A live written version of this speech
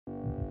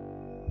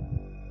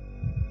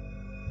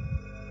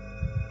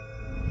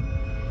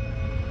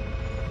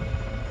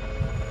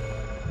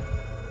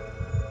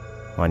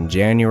On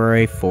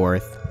January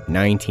 4th,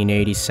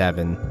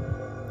 1987,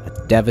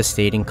 a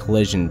devastating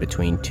collision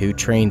between two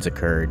trains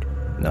occurred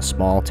in the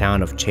small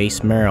town of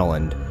Chase,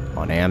 Maryland,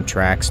 on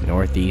Amtrak's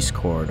Northeast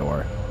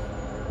Corridor.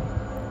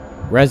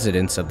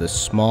 Residents of this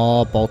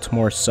small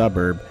Baltimore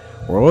suburb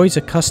were always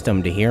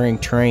accustomed to hearing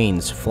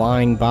trains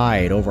flying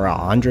by at over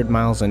 100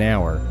 miles an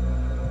hour,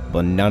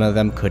 but none of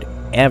them could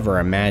ever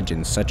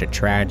imagine such a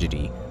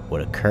tragedy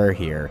would occur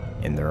here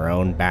in their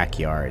own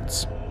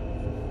backyards.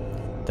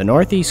 The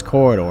Northeast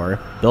Corridor,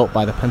 built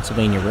by the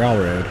Pennsylvania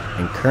Railroad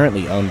and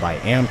currently owned by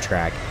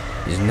Amtrak,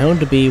 is known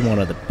to be one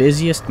of the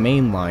busiest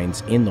main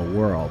lines in the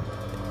world.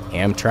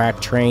 Amtrak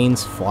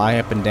trains fly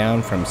up and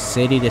down from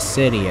city to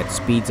city at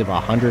speeds of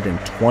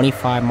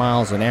 125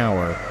 miles an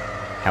hour.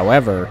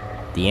 However,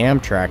 the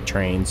Amtrak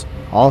trains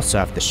also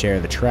have to share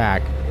the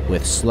track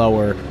with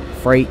slower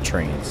freight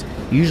trains,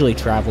 usually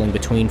traveling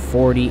between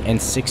 40 and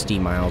 60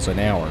 miles an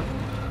hour.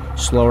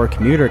 Slower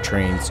commuter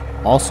trains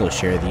also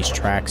share these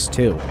tracks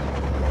too.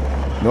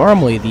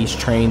 Normally, these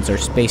trains are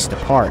spaced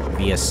apart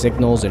via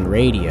signals and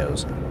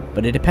radios,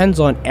 but it depends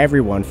on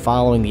everyone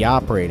following the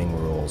operating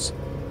rules.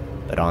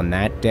 But on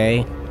that day,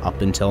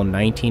 up until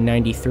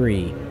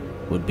 1993,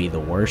 would be the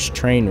worst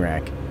train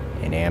wreck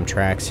in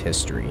Amtrak's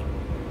history.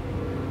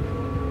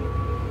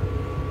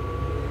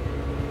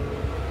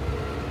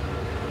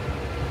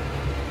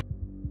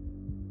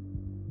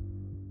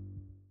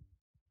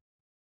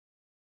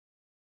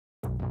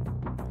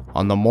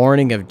 On the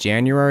morning of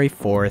January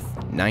 4th,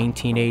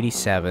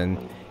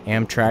 1987,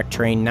 Amtrak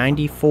Train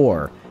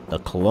 94, the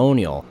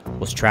Colonial,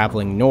 was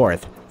traveling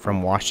north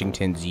from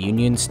Washington's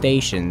Union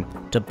Station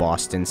to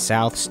Boston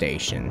South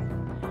Station.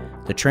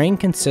 The train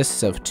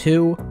consists of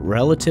two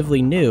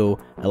relatively new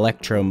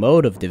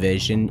Electromotive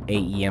Division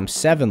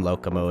AEM-7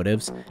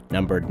 locomotives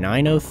numbered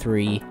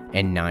 903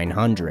 and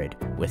 900,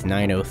 with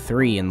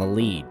 903 in the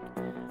lead.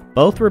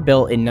 Both were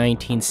built in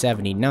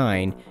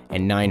 1979,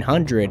 and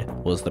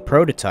 900 was the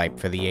prototype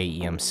for the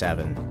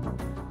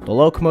AEM-7. The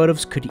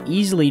locomotives could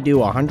easily do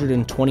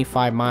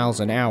 125 miles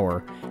an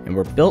hour and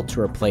were built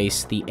to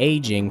replace the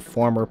aging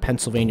former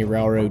Pennsylvania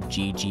Railroad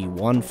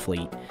GG1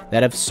 fleet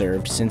that have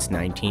served since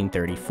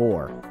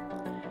 1934.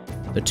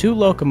 The two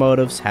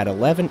locomotives had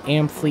 11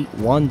 Amfleet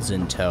 1s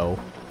in tow,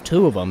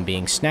 two of them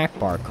being snack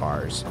bar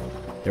cars.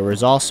 There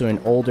was also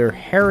an older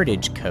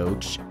Heritage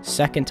coach,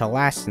 second to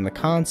last in the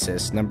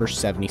consist, number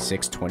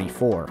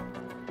 7624.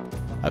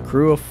 A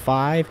crew of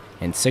 5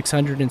 and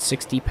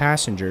 660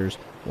 passengers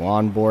were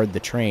on board the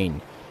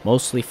train,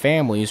 mostly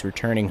families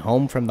returning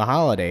home from the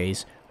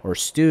holidays or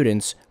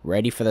students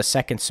ready for the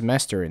second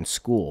semester in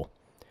school.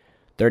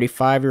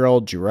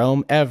 35-year-old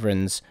Jerome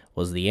Evans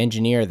was the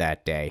engineer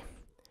that day.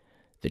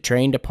 The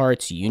train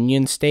departs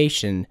Union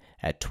Station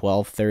at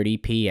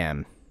 12:30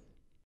 p.m.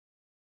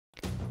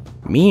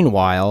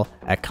 Meanwhile,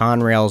 at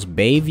Conrail's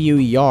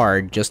Bayview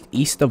Yard just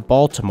east of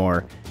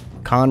Baltimore,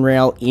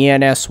 Conrail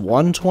ENS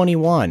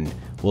 121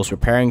 was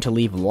preparing to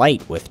leave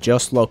light with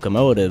just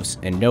locomotives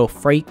and no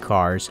freight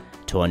cars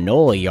to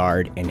Enola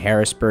Yard in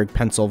Harrisburg,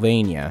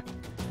 Pennsylvania.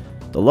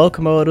 The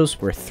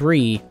locomotives were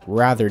three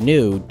rather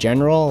new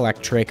General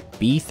Electric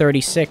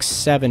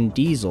B36-7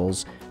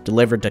 diesels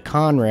delivered to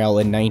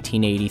Conrail in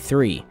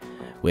 1983,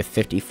 with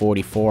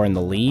 5044 in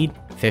the lead,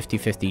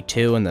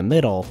 5052 in the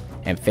middle,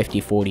 and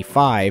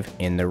 5045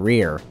 in the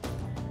rear.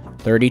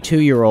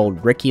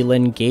 32-year-old Ricky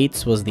Lynn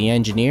Gates was the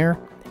engineer,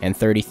 and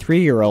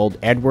 33-year-old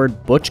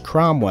Edward Butch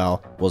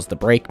Cromwell was the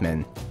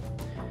brakeman.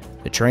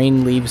 The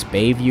train leaves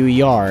Bayview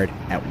Yard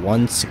at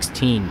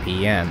 1:16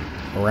 p.m.,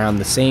 around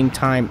the same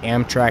time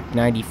Amtrak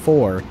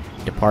 94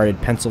 departed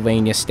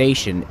Pennsylvania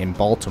Station in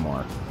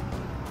Baltimore.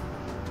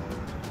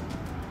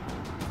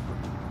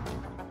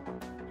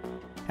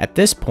 At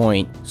this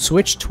point,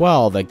 switch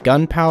 12 at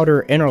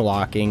Gunpowder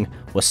Interlocking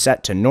was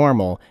set to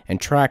normal, and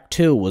track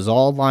 2 was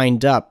all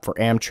lined up for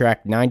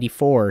Amtrak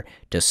 94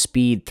 to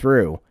speed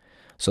through,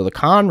 so the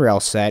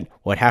Conrail set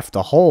would have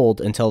to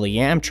hold until the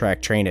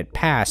Amtrak train had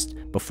passed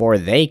before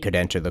they could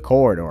enter the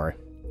corridor.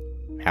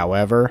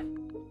 However,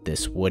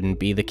 this wouldn't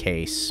be the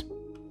case.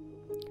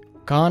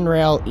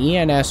 Conrail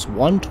ENS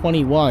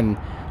 121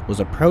 was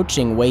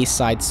approaching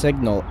wayside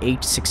signal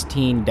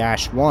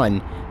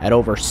H16-1 at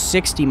over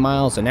 60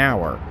 miles an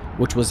hour,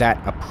 which was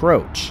at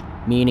approach,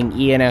 meaning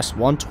ENS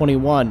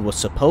 121 was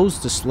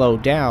supposed to slow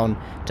down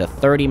to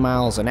 30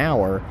 miles an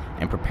hour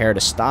and prepare to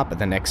stop at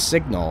the next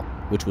signal,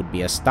 which would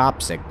be a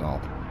stop signal.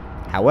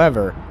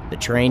 However, the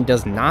train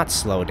does not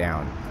slow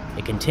down.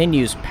 It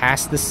continues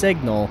past the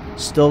signal,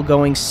 still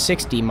going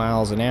 60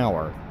 miles an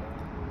hour.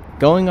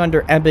 Going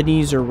under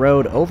Ebenezer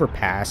Road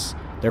overpass,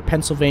 their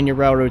Pennsylvania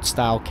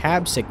Railroad-style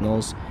cab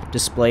signals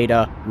displayed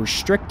a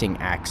restricting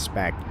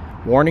aspect,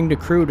 warning the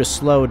crew to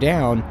slow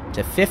down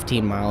to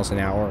 15 miles an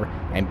hour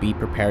and be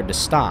prepared to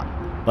stop.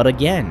 But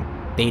again,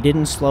 they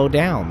didn't slow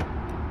down.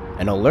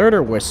 An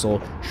alerter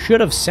whistle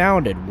should have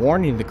sounded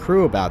warning the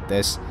crew about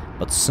this,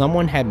 but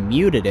someone had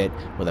muted it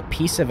with a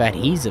piece of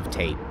adhesive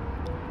tape.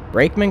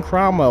 Brakeman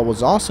Cromwell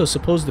was also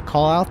supposed to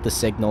call out the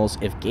signals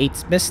if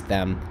Gates missed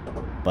them,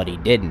 but he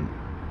didn't.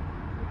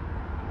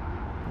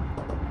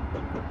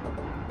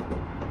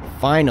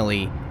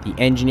 Finally, the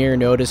engineer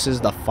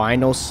notices the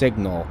final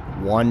signal,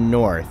 1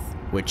 north,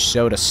 which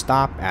showed a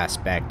stop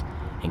aspect,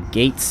 and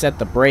Gates set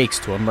the brakes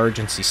to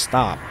emergency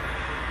stop.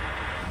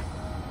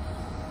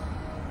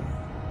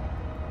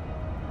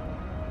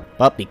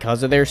 But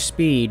because of their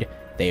speed,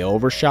 they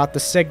overshot the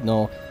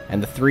signal,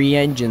 and the 3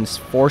 engines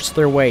forced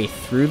their way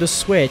through the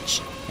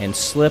switch and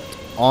slipped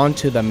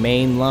onto the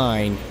main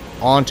line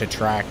onto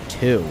track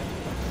 2.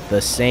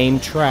 The same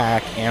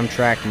track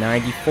Amtrak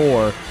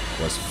 94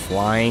 was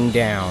flying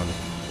down.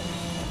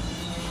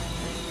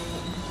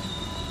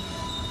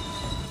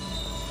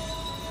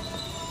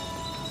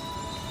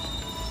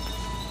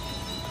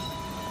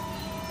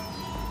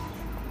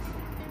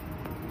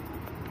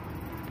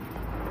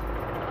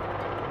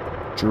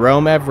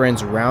 Jerome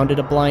Everins rounded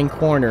a blind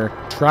corner,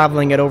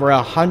 traveling at over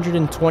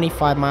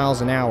 125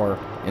 miles an hour,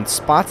 and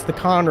spots the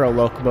Conrail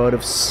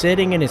locomotive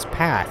sitting in his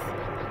path.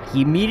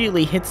 He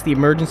immediately hits the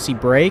emergency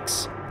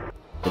brakes,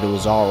 but it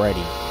was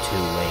already too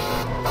late.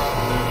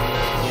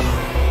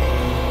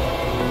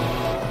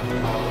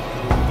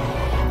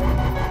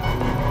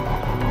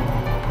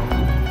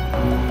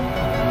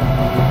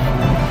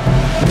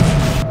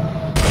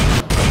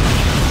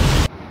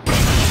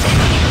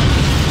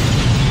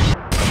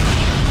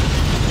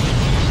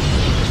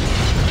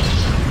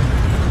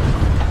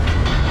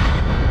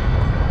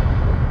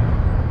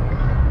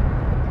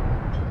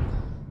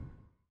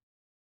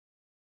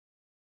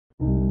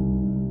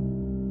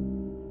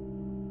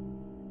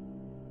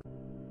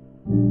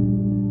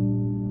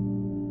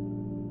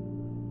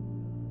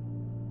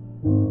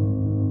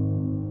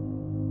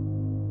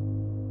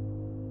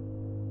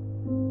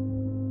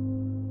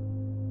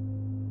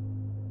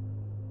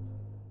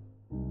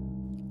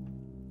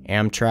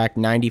 Amtrak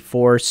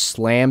 94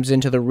 slams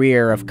into the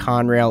rear of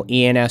Conrail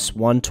ENS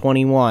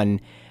 121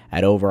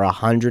 at over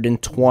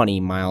 120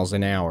 miles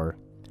an hour.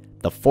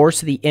 The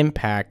force of the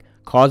impact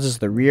causes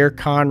the rear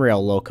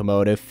Conrail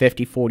locomotive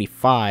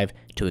 5045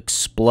 to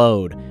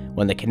explode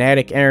when the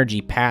kinetic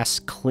energy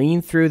passed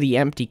clean through the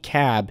empty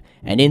cab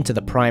and into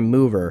the prime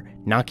mover,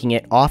 knocking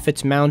it off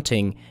its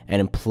mounting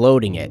and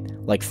imploding it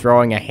like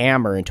throwing a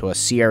hammer into a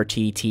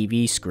CRT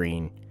TV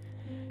screen.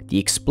 The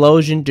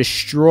explosion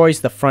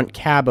destroys the front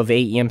cab of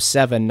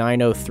AEM7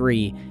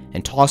 903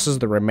 and tosses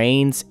the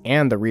remains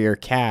and the rear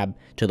cab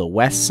to the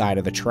west side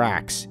of the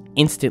tracks,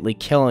 instantly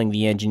killing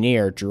the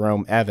engineer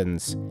Jerome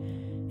Evans.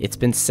 It's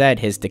been said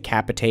his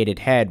decapitated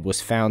head was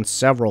found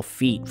several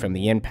feet from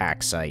the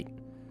impact site.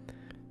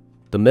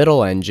 The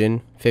middle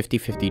engine,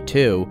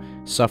 5052,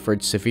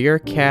 suffered severe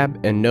cab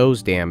and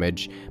nose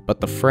damage,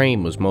 but the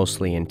frame was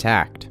mostly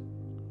intact.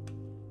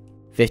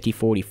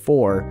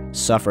 5044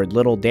 suffered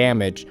little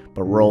damage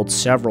but rolled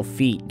several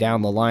feet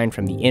down the line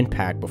from the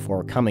impact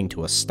before coming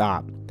to a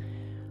stop.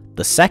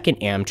 The second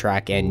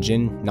Amtrak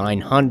engine,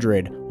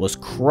 900, was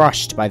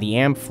crushed by the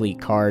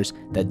Amfleet cars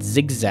that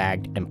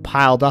zigzagged and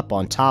piled up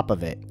on top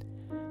of it.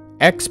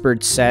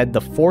 Experts said the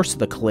force of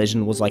the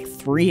collision was like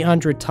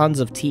 300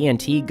 tons of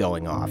TNT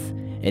going off,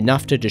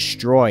 enough to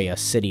destroy a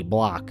city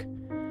block.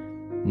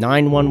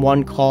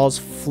 911 calls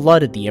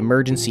flooded the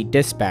emergency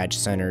dispatch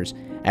centers,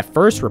 at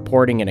first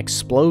reporting an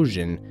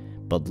explosion,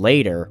 but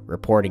later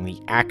reporting the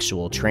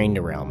actual train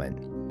derailment.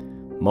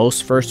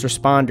 Most first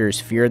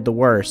responders feared the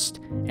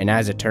worst, and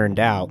as it turned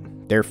out,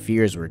 their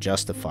fears were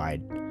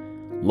justified.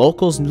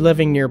 Locals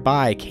living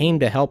nearby came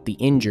to help the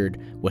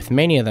injured, with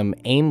many of them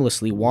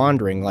aimlessly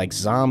wandering like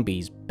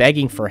zombies,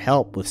 begging for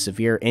help with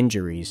severe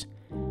injuries.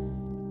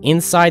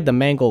 Inside the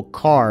mangled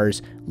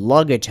cars,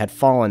 luggage had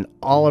fallen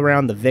all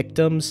around the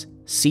victims,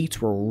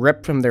 seats were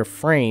ripped from their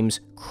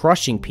frames,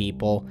 crushing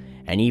people,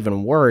 and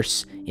even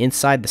worse,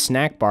 inside the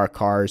snack bar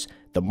cars,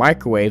 the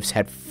microwaves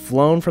had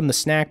flown from the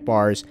snack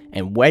bars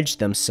and wedged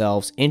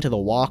themselves into the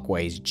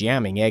walkways,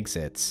 jamming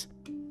exits.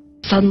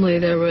 Suddenly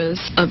there was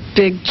a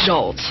big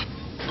jolt.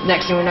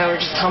 Next thing we know, we're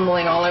just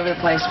tumbling all over the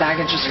place,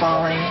 baggage just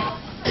falling.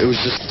 It was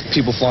just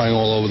people flying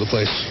all over the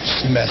place.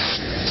 Just a mess,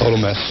 total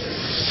mess.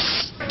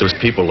 There was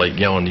people like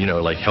yelling,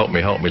 like help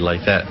me,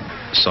 like that.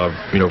 So I,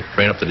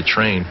 ran up to the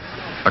train.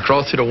 I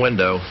crawled through the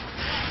window,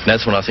 and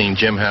that's when I seen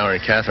Jim Howard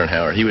and Catherine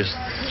Howard. He was,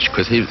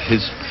 because his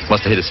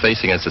must have hit his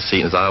face against the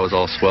seat, and his eye was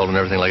all swelled and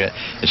everything like that.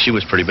 And she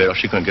was pretty bad.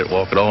 She couldn't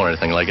walk at all or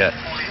anything like that.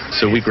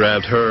 So we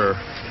grabbed her,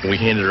 and we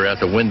handed her out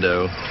the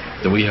window.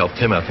 Then we helped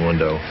him out the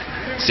window.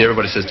 See,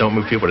 everybody says don't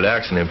move people to the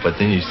accident, but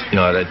then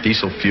that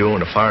diesel fuel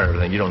and the fire and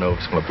everything, you don't know if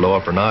it's going to blow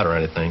up or not or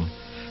anything.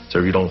 So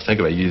you don't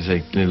think about it. You just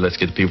say, let's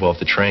get the people off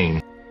the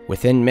train.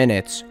 Within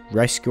minutes,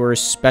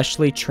 rescuers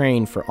specially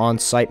trained for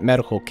on-site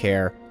medical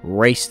care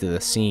raced to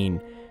the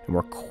scene and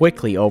were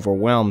quickly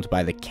overwhelmed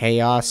by the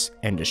chaos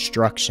and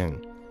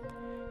destruction.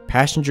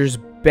 Passengers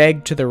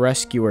begged to the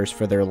rescuers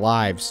for their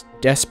lives,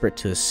 desperate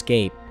to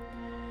escape.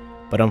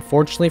 But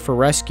unfortunately for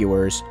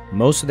rescuers,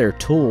 most of their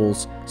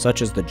tools,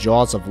 such as the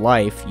jaws of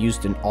life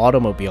used in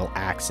automobile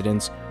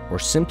accidents, were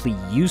simply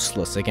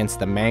useless against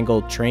the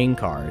mangled train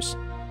cars.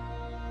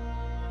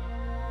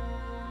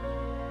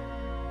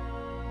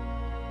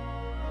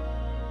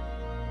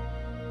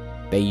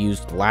 They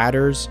used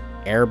ladders,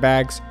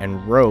 airbags,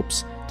 and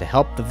ropes to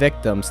help the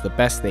victims the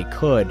best they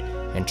could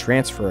and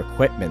transfer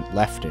equipment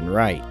left and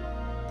right.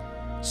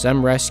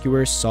 Some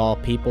rescuers saw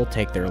people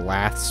take their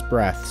last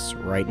breaths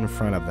right in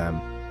front of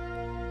them.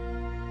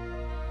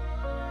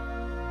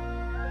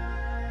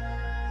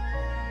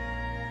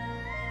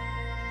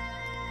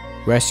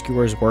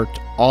 Rescuers worked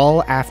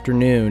all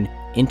afternoon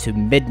into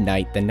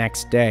midnight the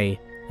next day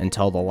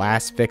until the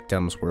last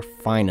victims were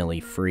finally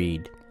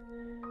freed.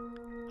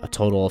 A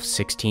total of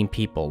 16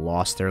 people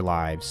lost their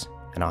lives,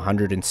 and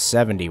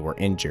 170 were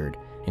injured,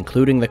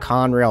 including the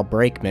Conrail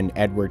brakeman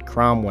Edward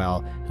Cromwell,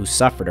 who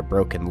suffered a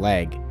broken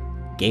leg.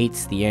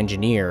 Gates, the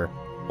engineer,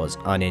 was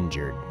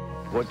uninjured.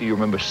 What do you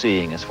remember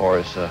seeing as far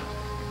as the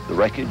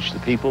wreckage, the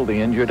people, the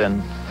injured,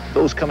 and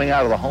those coming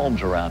out of the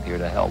homes around here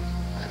to help?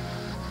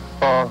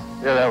 Yeah,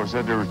 that was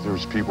it. There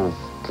was people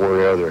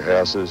pouring out of their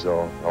houses.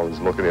 I was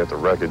looking at the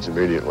wreckage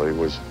immediately.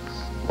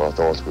 My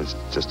thoughts was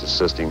just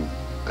assisting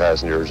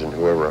passengers and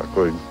whoever I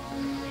could.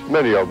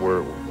 Many of them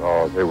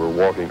were, they were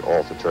walking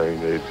off the train.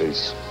 They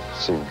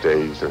seemed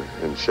dazed or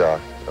in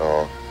shock.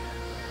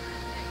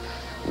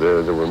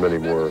 There were many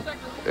more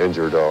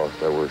injured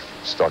that were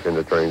stuck in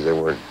the trains. They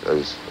weren't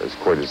as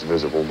quite as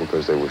visible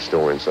because they were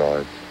still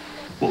inside.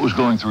 What was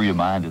going through your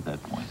mind at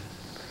that point?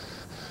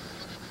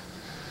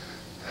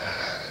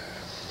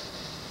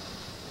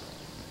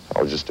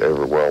 I was just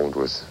overwhelmed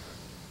with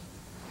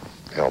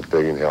how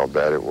big and how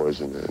bad it was,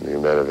 and the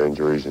amount of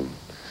injuries and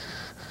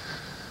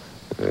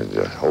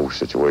the whole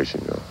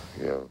situation.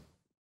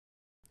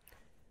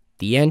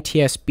 The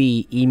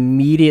NTSB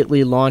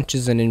immediately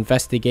launches an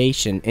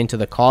investigation into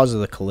the cause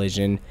of the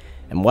collision,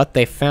 and what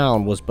they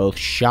found was both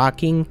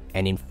shocking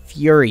and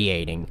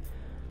infuriating.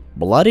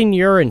 Blood and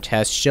urine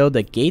tests showed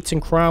that Gates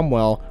and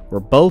Cromwell were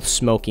both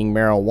smoking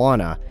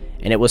marijuana,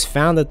 and it was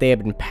found that they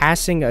had been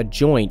passing a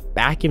joint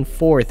back and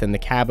forth in the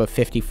cab of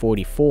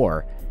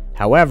 5044.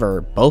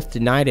 However, both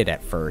denied it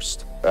at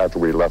first. After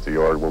we left the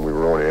yard, when we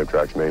were on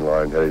Amtrak's main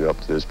line heading up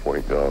to this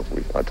point,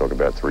 I took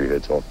about 3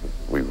 hits off.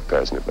 We were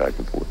passing it back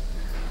and forth.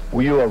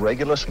 Were you a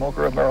regular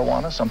smoker of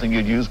marijuana, something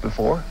you'd used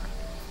before?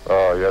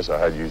 Yes, I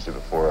had used it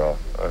before.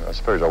 I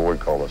suppose I would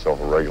call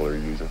myself a regular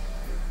user.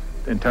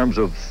 In terms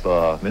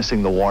of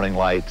missing the warning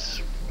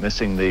lights,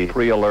 missing the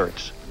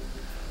pre-alerts,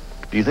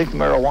 do you think the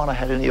marijuana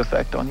had any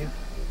effect on you?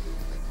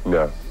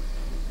 No.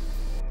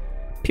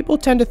 People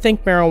tend to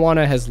think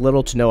marijuana has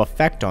little to no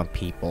effect on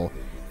people,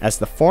 as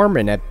the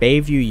foreman at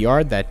Bayview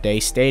Yard that day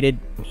stated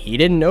he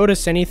didn't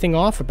notice anything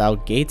off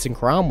about Gates and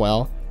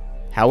Cromwell.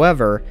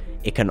 However,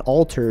 it can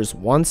alter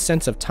one's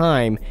sense of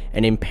time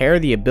and impair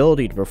the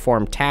ability to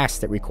perform tasks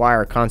that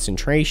require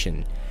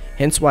concentration,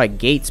 hence why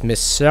Gates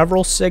missed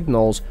several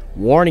signals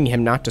warning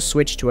him not to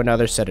switch to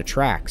another set of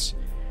tracks.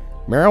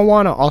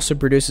 Marijuana also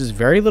produces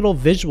very little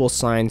visual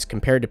signs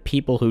compared to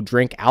people who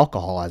drink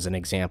alcohol, as an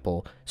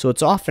example, so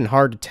it's often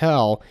hard to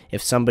tell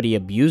if somebody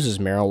abuses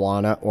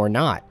marijuana or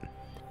not.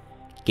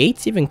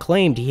 Gates even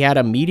claimed he had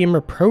a medium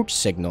approach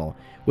signal,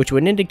 which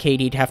would indicate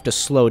he'd have to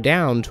slow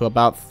down to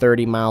about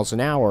 30 miles an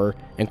hour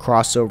and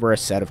cross over a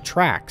set of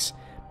tracks,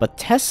 but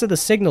tests of the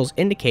signals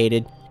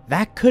indicated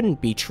that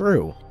couldn't be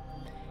true.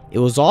 It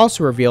was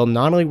also revealed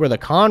not only were the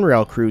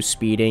Conrail crew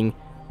speeding,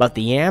 but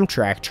the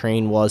Amtrak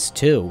train was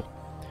too.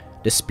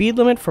 The speed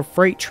limit for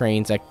freight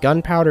trains at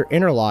Gunpowder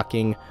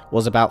Interlocking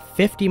was about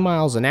 50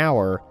 miles an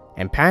hour,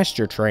 and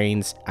passenger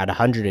trains at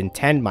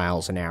 110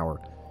 miles an hour.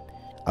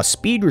 A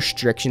speed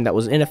restriction that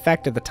was in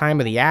effect at the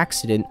time of the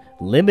accident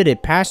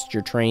limited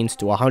passenger trains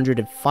to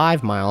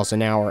 105 miles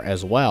an hour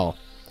as well.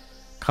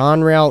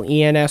 Conrail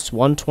ENS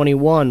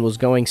 121 was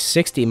going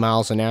 60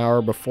 miles an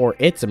hour before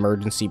its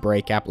emergency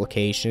brake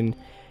application,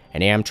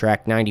 and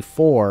Amtrak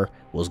 94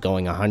 was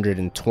going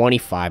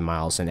 125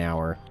 miles an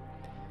hour.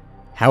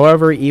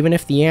 However, even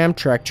if the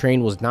Amtrak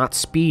train was not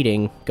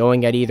speeding,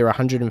 going at either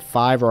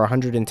 105 or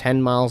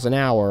 110 miles an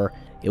hour,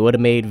 it would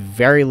have made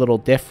very little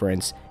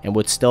difference and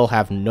would still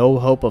have no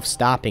hope of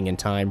stopping in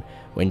time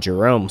when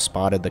Jerome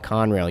spotted the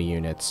Conrail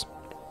units.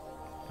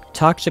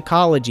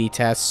 Toxicology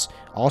tests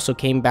also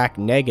came back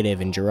negative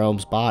in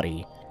Jerome's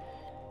body.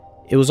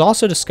 It was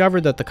also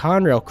discovered that the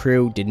Conrail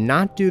crew did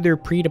not do their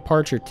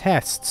pre-departure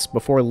tests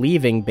before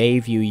leaving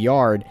Bayview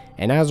Yard,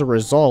 and as a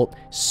result,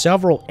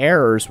 several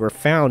errors were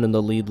found in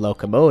the lead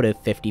locomotive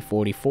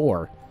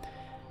 5044.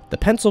 The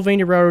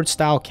Pennsylvania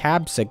Railroad-style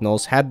cab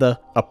signals had the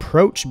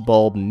approach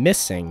bulb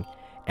missing,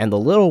 and the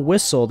little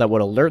whistle that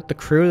would alert the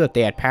crew that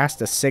they had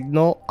passed a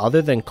signal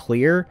other than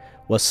clear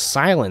was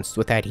silenced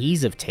with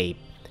adhesive tape.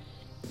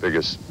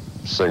 Biggest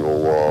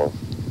single,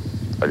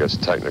 I guess,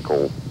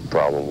 technical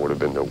problem would have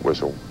been the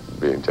whistle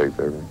being taped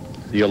over.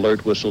 The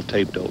alert whistle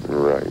taped over.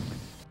 Right.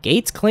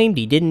 Gates claimed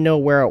he didn't know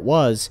where it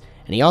was,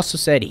 and he also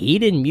said he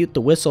didn't mute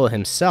the whistle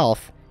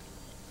himself.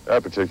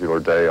 That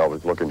particular day, I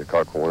was looking to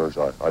cut corners.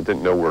 I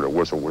didn't know where the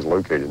whistle was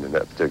located in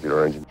that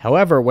particular engine.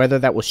 However, whether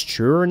that was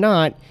true or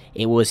not,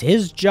 it was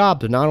his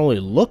job to not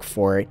only look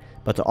for it,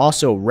 but to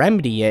also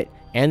remedy it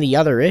and the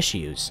other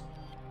issues.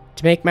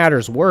 To make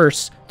matters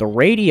worse, the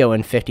radio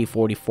in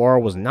 5044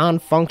 was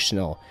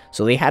non-functional,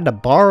 so they had to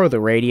borrow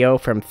the radio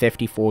from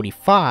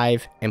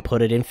 5045 and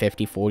put it in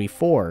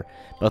 5044,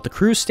 but the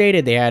crew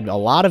stated they had a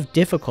lot of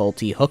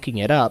difficulty hooking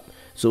it up,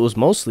 so it was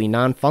mostly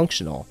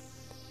non-functional.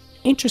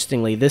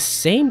 Interestingly, this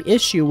same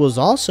issue was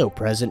also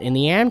present in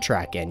the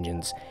Amtrak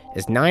engines,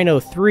 as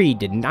 903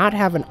 did not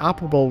have an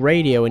operable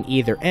radio in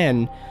either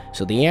end,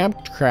 so the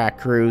Amtrak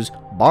crews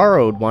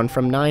borrowed one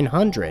from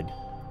 900.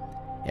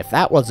 If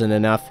that wasn't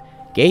enough,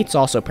 Gates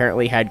also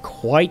apparently had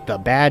quite the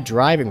bad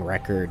driving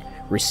record,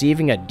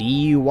 receiving a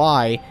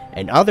DUI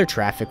and other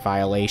traffic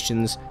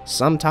violations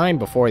sometime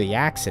before the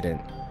accident.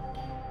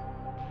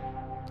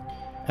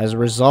 As a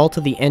result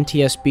of the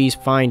NTSB's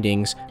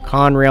findings,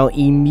 Conrail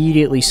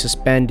immediately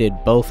suspended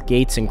both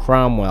Gates and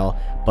Cromwell,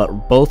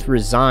 but both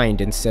resigned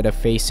instead of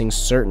facing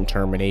certain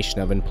termination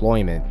of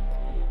employment.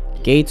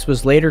 Gates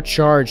was later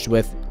charged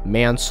with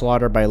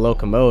manslaughter by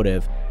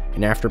locomotive,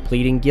 and after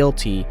pleading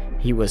guilty,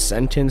 he was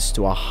sentenced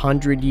to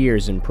 100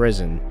 years in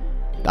prison.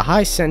 The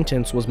high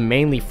sentence was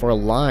mainly for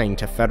lying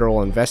to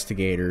federal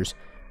investigators,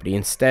 but he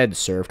instead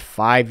served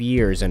 5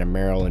 years in a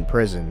Maryland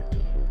prison.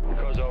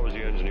 Because I was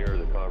the engineer of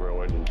the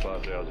Conrail engine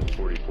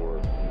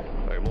 5044,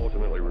 I am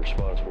ultimately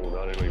responsible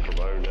not only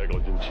for my own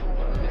negligence,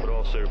 but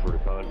also for the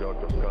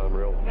conduct of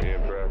Conrail,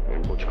 Amtrak,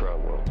 and Butch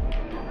Cromwell.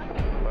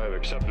 I have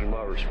accepted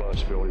my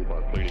responsibility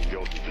by pleading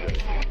guilty today.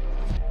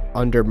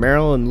 Under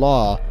Maryland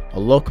law, a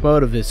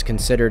locomotive is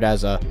considered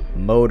as a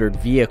motored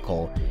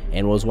vehicle,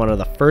 and was one of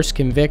the first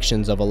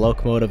convictions of a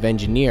locomotive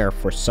engineer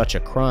for such a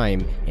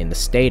crime in the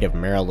state of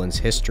Maryland's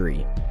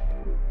history.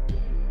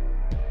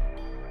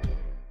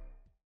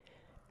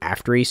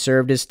 After he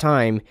served his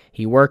time,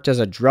 he worked as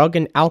a drug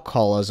and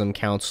alcoholism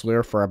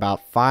counselor for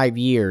about 5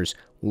 years,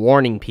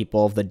 warning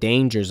people of the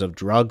dangers of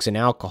drugs and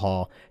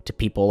alcohol to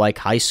people like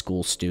high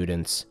school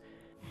students.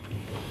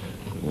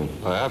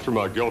 After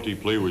my guilty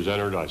plea was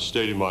entered, I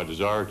stated my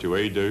desire to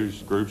aid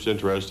those groups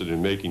interested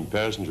in making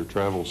passenger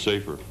travel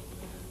safer.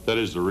 That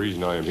is the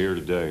reason I am here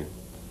today.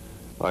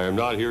 I am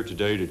not here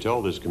today to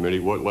tell this committee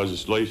what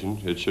legislation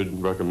it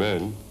should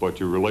recommend, but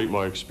to relate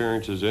my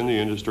experiences in the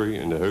industry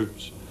in the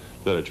hopes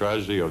that a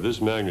tragedy of this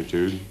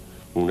magnitude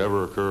will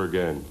never occur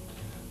again.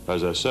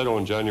 As I said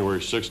on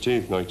January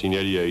 16,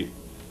 1988,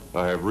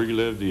 I have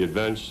relived the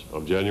events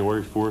of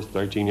January 4th,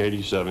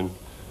 1987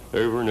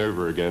 over and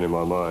over again in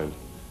my mind,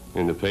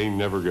 and the pain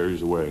never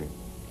goes away.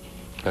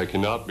 I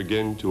cannot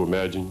begin to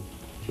imagine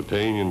the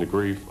pain and the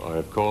grief I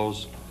have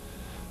caused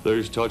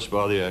those touched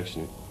by the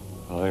accident.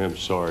 I am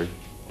sorry.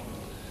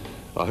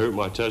 I hope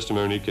my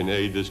testimony can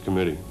aid this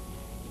committee.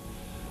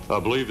 I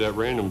believe that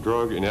random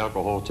drug and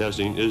alcohol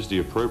testing is the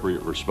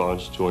appropriate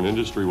response to an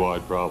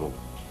industry-wide problem.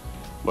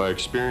 My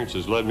experience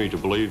has led me to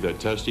believe that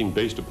testing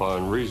based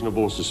upon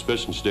reasonable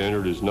suspicion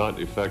standard is not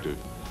effective.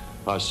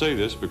 I say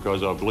this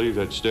because I believe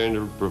that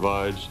standard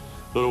provides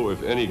little,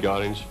 if any,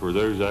 guidance for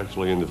those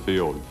actually in the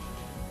field.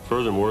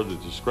 Furthermore, the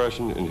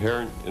discretion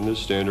inherent in this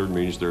standard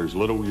means there is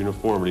little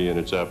uniformity in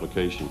its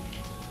application.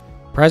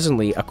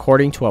 Presently,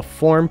 according to a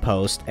forum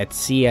post at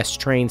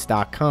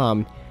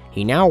cstrains.com,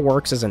 he now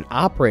works as an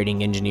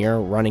operating engineer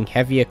running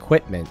heavy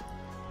equipment.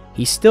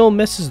 He still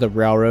misses the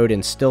railroad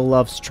and still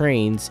loves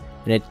trains,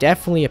 and it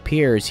definitely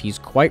appears he's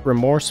quite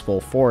remorseful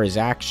for his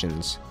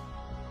actions.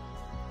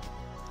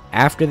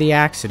 After the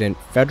accident,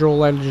 federal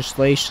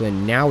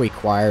legislation now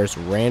requires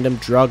random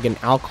drug and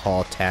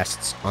alcohol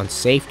tests on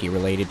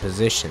safety-related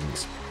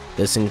positions.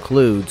 This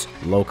includes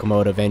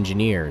locomotive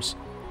engineers.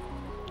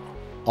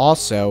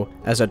 Also,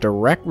 as a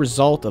direct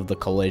result of the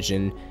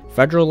collision,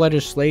 federal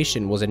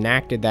legislation was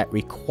enacted that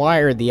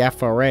required the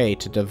FRA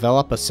to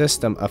develop a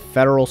system of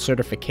federal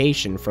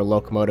certification for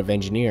locomotive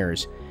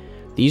engineers.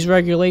 These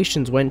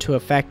regulations went into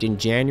effect in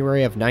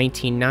January of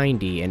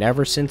 1990, and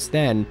ever since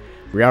then,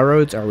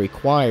 railroads are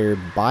required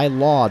by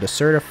law to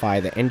certify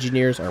that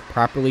engineers are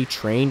properly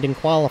trained and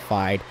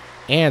qualified,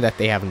 and that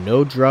they have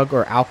no drug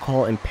or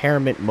alcohol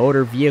impairment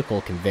motor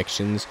vehicle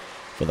convictions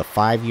for the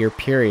 5-year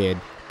period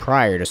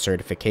prior to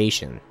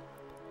certification.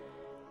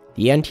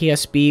 The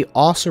NTSB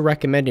also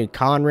recommended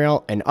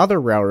Conrail and other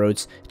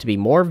railroads to be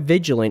more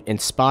vigilant in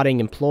spotting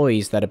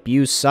employees that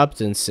abuse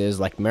substances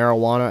like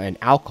marijuana and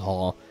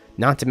alcohol,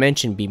 not to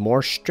mention be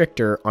more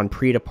stricter on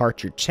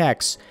pre-departure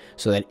checks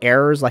so that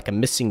errors like a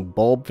missing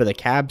bulb for the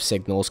cab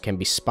signals can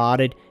be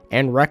spotted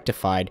and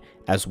rectified,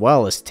 as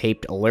well as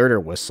taped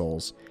alerter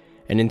whistles.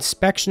 An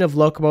inspection of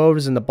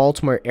locomotives in the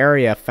Baltimore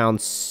area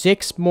found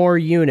 6 more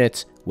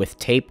units with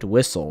taped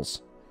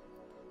whistles.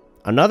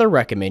 Another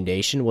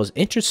recommendation was,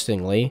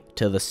 interestingly,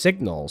 to the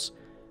signals.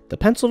 The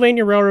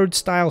Pennsylvania Railroad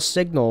style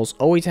signals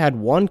always had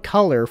one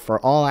color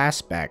for all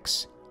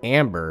aspects,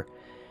 amber.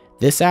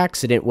 This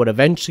accident would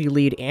eventually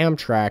lead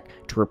Amtrak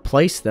to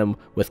replace them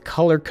with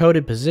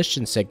color-coded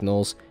position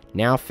signals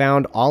now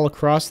found all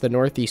across the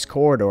Northeast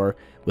Corridor,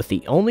 with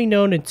the only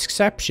known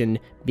exception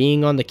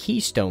being on the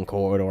Keystone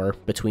Corridor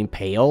between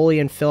Paoli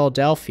and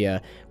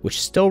Philadelphia, which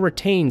still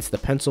retains the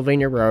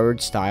Pennsylvania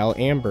Railroad style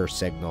amber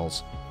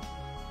signals.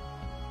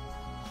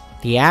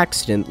 The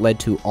accident led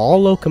to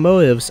all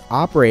locomotives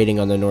operating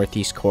on the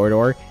Northeast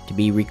Corridor to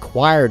be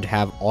required to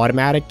have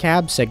automatic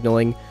cab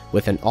signaling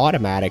with an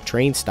automatic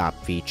train stop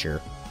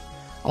feature.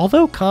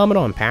 Although common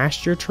on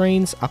passenger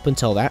trains up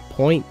until that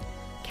point,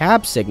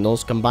 cab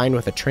signals combined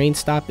with a train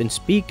stop and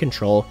speed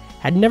control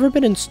had never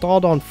been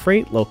installed on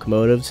freight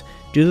locomotives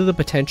due to the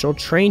potential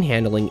train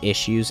handling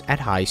issues at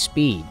high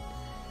speed.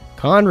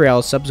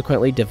 Conrail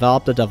subsequently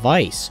developed a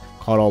device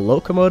called a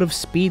locomotive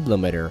speed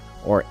limiter,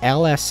 or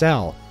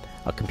LSL,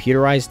 a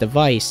computerized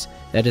device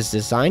that is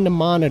designed to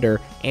monitor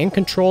and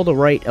control the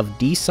rate of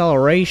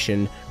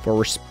deceleration for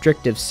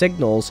restrictive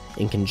signals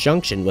in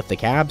conjunction with the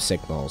cab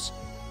signals.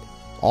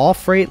 All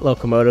freight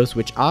locomotives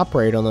which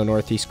operate on the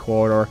Northeast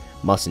Corridor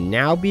must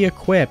now be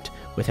equipped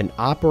with an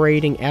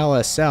operating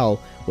LSL,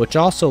 which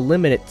also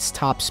limits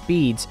top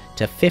speeds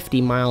to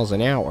 50 miles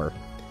an hour.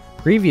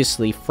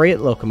 Previously, freight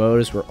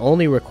locomotives were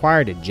only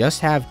required to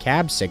just have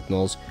cab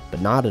signals,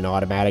 but not an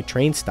automatic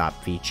train stop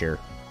feature.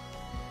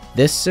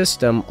 This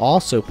system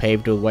also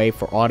paved the way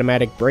for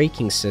automatic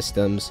braking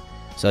systems,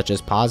 such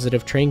as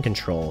positive train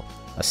control,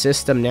 a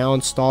system now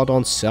installed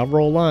on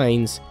several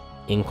lines,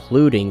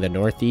 including the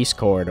Northeast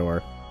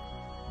Corridor.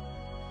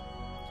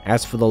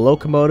 As for the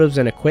locomotives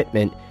and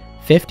equipment,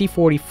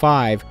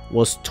 5045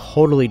 was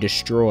totally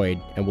destroyed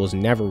and was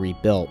never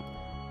rebuilt.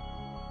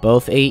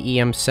 Both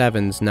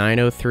AEM7s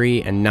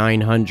 903 and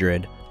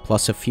 900,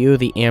 plus a few of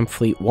the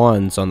Amfleet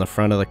 1s on the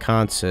front of the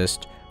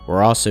consist,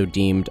 were also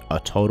deemed a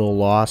total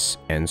loss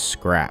and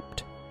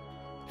scrapped.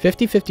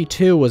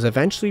 5052 was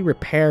eventually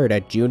repaired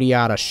at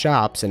Juniata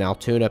Shops in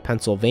Altoona,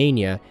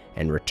 Pennsylvania,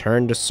 and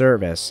returned to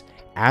service,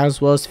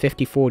 as was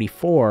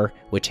 5044,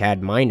 which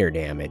had minor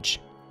damage.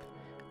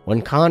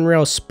 When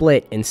Conrail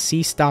split and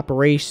ceased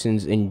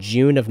operations in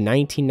June of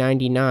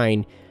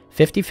 1999,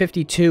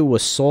 5052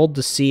 was sold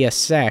to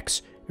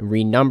CSX and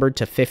renumbered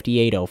to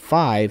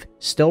 5805,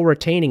 still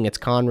retaining its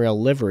Conrail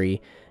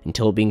livery,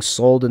 until being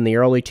sold in the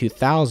early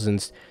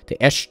 2000s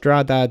to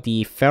Estrada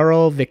de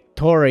Ferro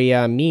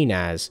Victoria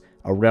Minas,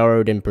 a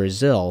railroad in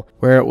Brazil,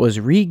 where it was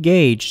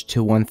re-gauged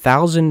to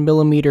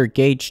 1000mm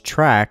gauge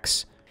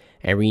tracks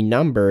and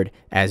renumbered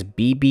as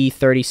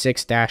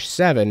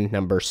BB36-7,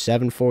 number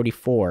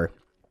 744.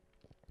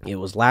 It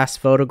was last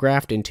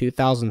photographed in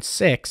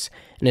 2006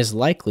 and is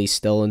likely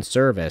still in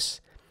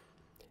service.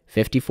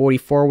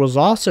 5044 was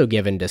also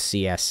given to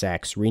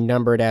CSX,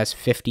 renumbered as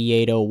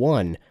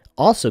 5801,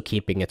 also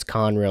keeping its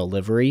Conrail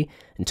livery,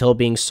 until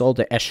being sold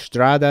to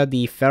Estrada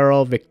de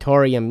Ferro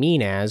Victoria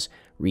Minas,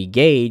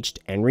 regauged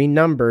and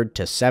renumbered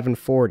to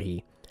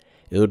 740.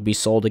 It would be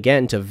sold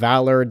again to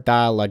Valor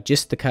da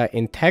Logística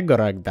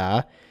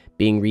Integrada,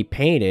 being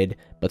repainted,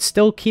 but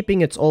still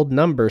keeping its old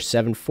number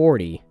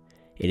 740.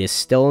 It is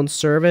still in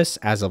service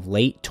as of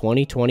late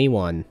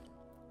 2021.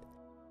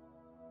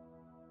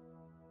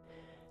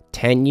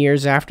 10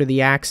 years after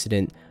the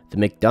accident, the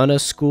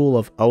McDonough School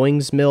of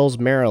Owings Mills,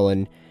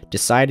 Maryland,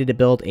 decided to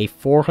build a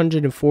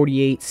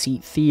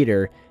 448-seat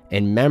theater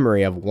in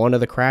memory of one of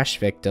the crash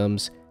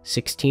victims,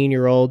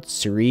 16-year-old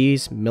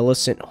Cerise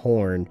Millicent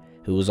Horn,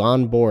 who was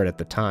on board at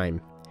the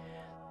time.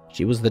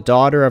 She was the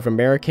daughter of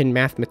American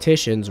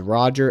mathematicians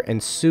Roger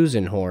and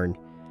Susan Horn.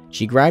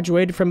 She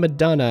graduated from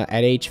McDonough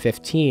at age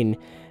 15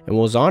 and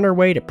was on her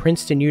way to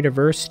Princeton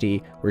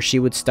University, where she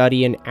would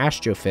study in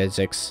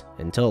astrophysics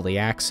until the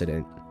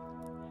accident.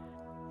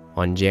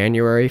 On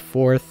January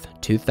 4th,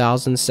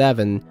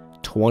 2007,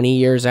 20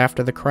 years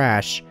after the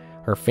crash,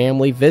 her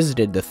family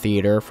visited the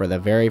theater for the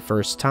very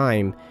first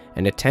time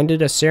and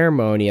attended a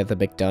ceremony at the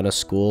McDonough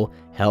School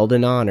held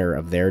in honor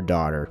of their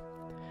daughter.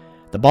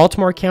 The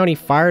Baltimore County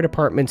Fire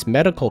Department's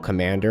medical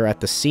commander at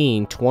the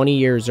scene 20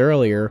 years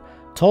earlier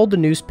told the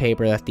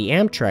newspaper that the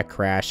Amtrak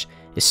crash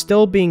is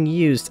still being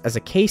used as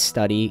a case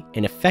study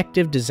in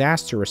effective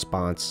disaster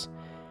response.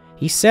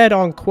 He said,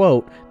 on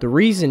quote, "The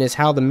reason is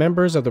how the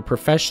members of the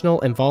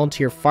professional and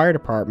volunteer fire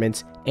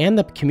departments and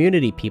the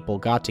community people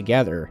got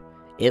together.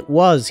 It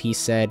was," he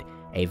said,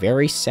 "a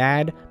very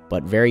sad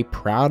but very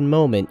proud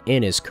moment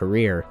in his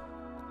career."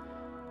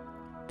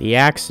 The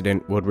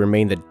accident would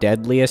remain the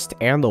deadliest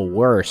and the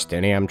worst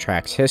in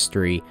Amtrak's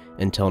history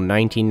until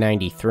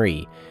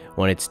 1993,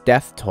 when its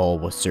death toll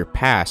was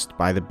surpassed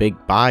by the Big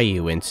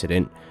Bayou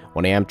incident,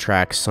 when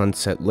Amtrak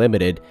Sunset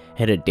Limited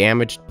hit a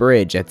damaged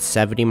bridge at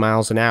 70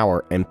 miles an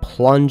hour and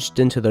plunged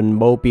into the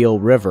Mobile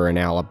River in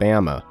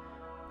Alabama.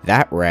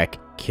 That wreck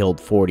killed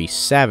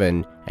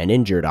 47 and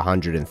injured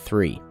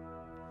 103.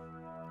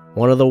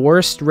 One of the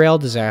worst rail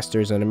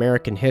disasters in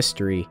American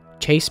history,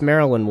 Chase,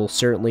 Maryland will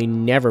certainly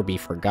never be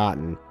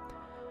forgotten.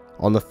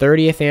 On the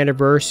 30th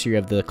anniversary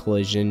of the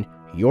collision,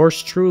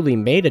 yours truly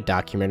made a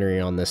documentary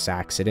on this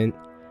accident,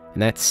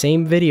 and that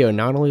same video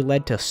not only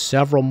led to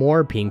several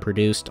more being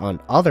produced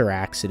on other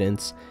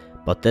accidents,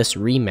 but this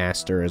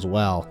remaster as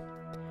well.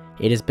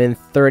 It has been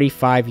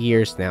 35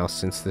 years now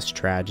since this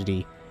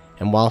tragedy,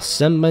 and while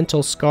some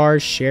mental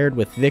scars shared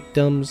with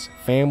victims,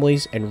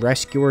 families, and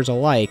rescuers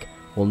alike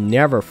will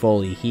never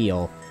fully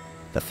heal,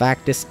 the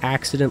fact this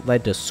accident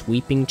led to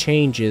sweeping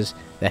changes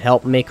that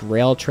help make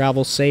rail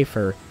travel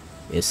safer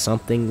is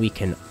something we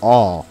can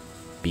all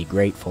be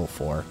grateful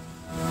for.